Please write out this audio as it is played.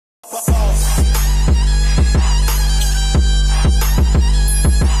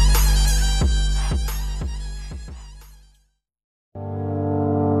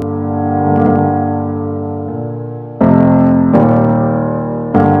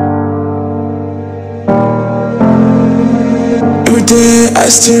Every day I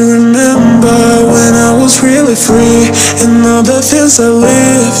still remember when I was really free, and all the things I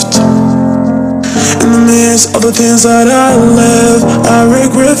lived. In the midst of the things that I left, I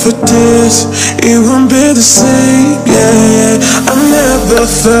regret for this. It won't be the same, yeah. I never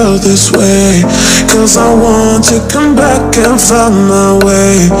felt this way, cause I want to come back and find my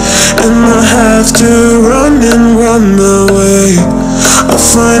way. And I have to run and run away. I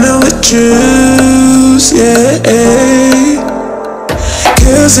finally choose, yeah.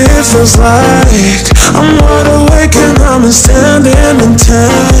 Cause it feels like I'm wide awake and I'm standing in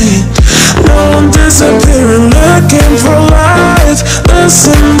time. No, I'm disappearing, looking for life.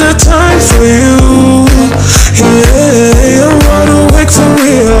 Listen, the time for you. Yeah, I'm wide awake for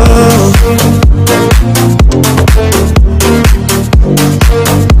real.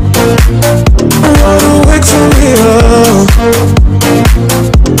 I'm wide awake for real.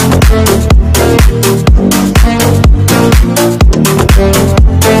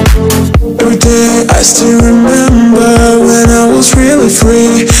 Every day I still remember when I was really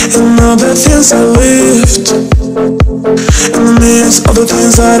free, and all the things I lived. In the midst of the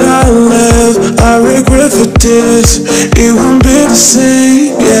things that I left, I regret for this. It won't be the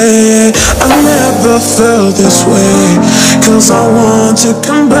same, yeah. I never felt this way, cause I want to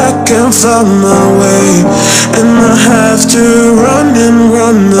come back and find my way. And I have to run and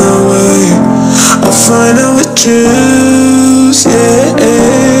run away. I finally choose, yeah.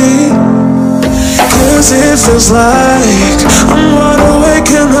 Cause it feels like I'm wide awake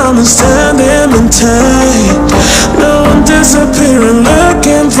and I'm standing in time. Now I'm disappearing,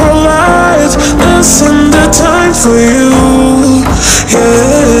 looking for life. Listen, the time for you.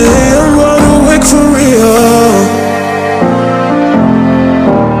 Yeah, I'm wide awake for real.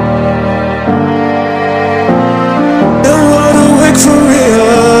 I'm wide awake for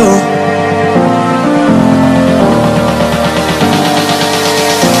real.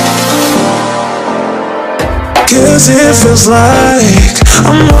 Cause it feels like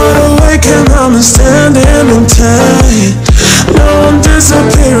I'm wide awake and I'm standing in time. Now I'm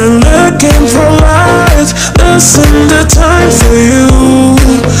disappearing, looking for light. Listen, the time for you.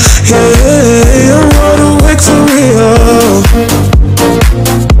 Yeah, I'm wide awake for real.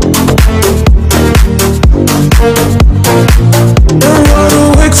 I'm wide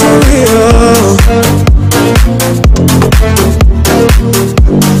awake for real.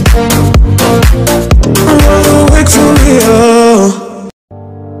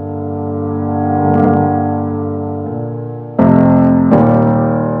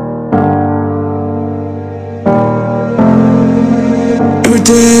 Every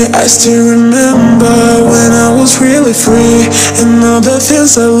day I still remember when I was really free, and all the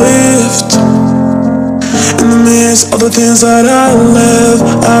things I lived. In the midst of the things that I left,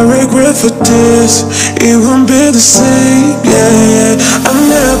 I regret for this. It won't be the same, yeah. I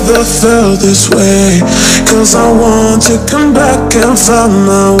never felt this way, cause I want to come back and find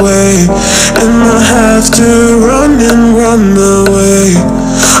my way. And I have to run and run away.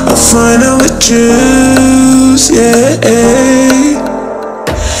 I finally choose, yeah.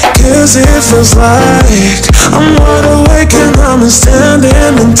 Cause it feels like I'm wide awake and I'm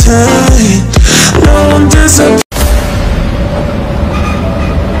standing in time. No, I'm disappointed.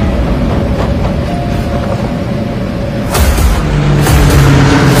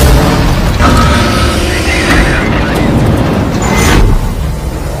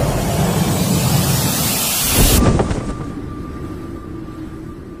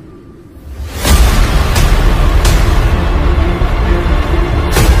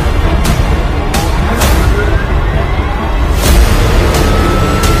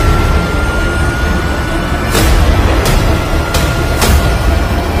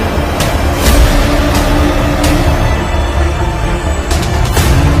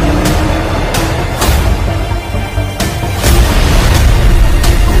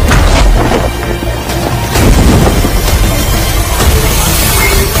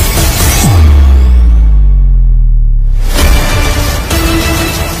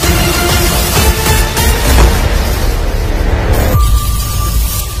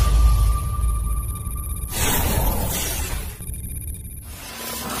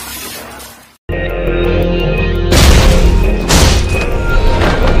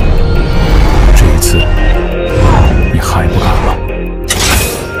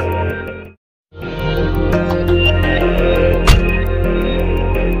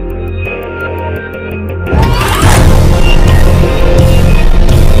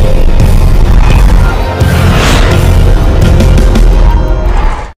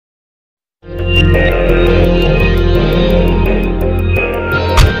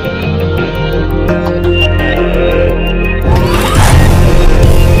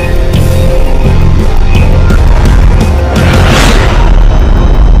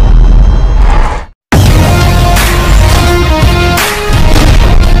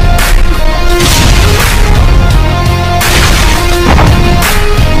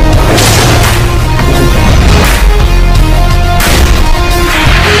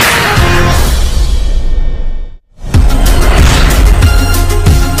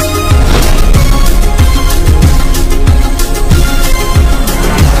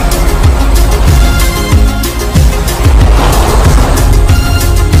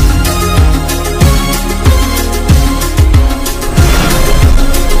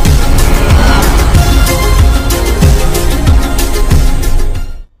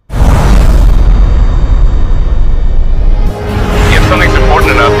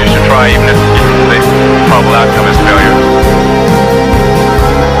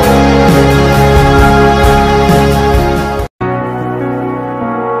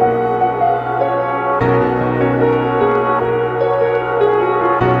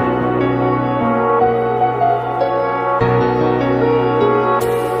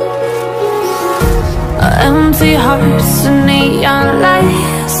 Empty hearts and neon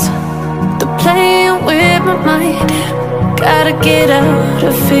lights, they're playing with my mind. Gotta get out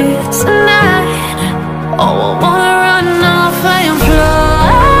of here tonight. Oh, I wanna run off and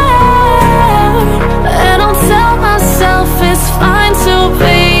fly, and I'll tell myself it's fine to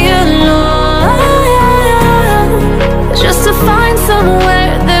be alone, just to find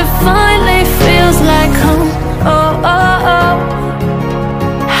somewhere that finally feels like home. Oh, oh, oh.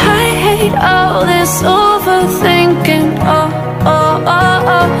 I hate all this overthinking. Oh, oh,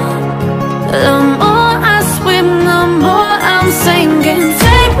 oh, oh. The more I swim, the more I'm sinking.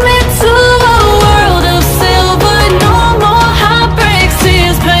 Take me to a world of silver. No more heartbreaks,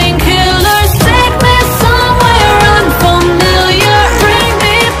 tears, painkillers. Take me somewhere unfamiliar. Bring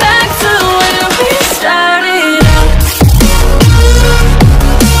me back to where we started out.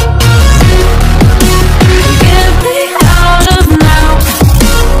 Get me out of now,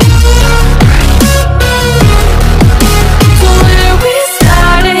 to where we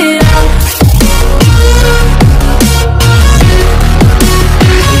started out.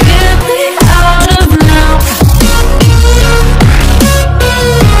 Get me out of now,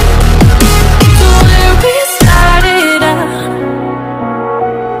 to where we started out.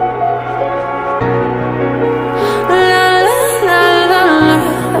 La la la la la,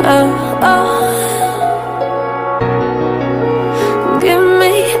 oh, oh. Get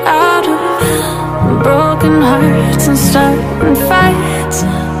me out of broken hearts and starting fights,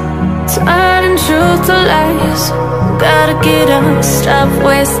 turning truth to lies. Gotta get up, stop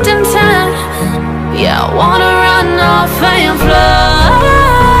wasting time. Yeah, I wanna run off and fly,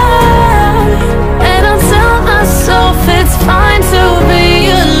 and I'll tell myself it's fine to be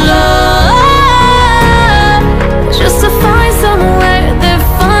alone, just to find somewhere that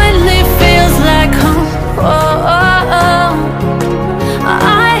finally feels like home. Oh, oh, oh.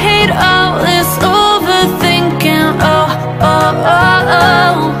 I hate all this overthinking. Oh, oh, oh,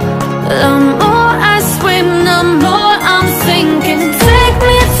 oh. The more I swim, the more I'm sinking. Take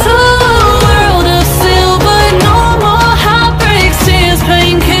me to a world of silver. No more heartbreaks, tears,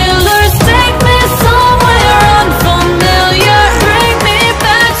 painkillers. Take me somewhere unfamiliar. Bring me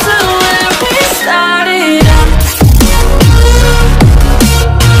back to where we started out.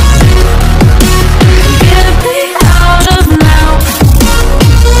 Get me out of now,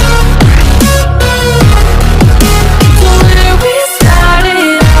 to where we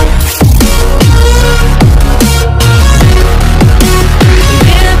started out.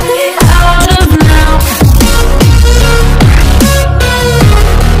 Get me out of now,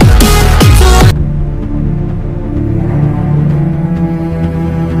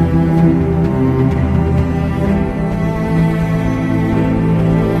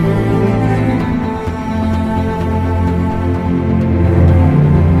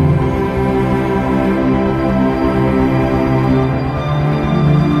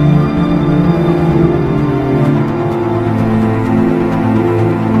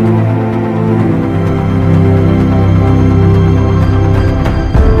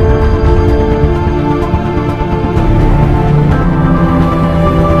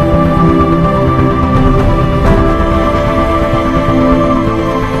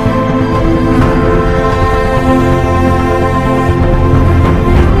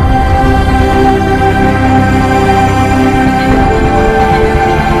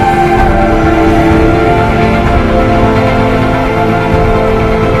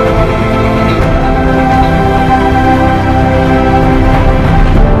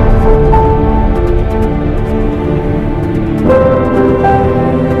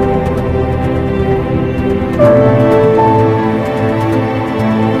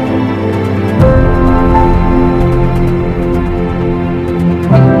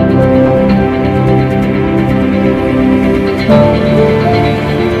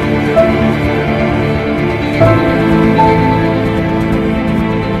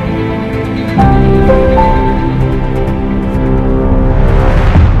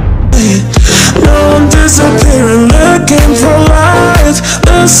 disappearing, looking for light.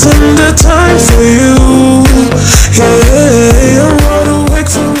 Losing the time for you.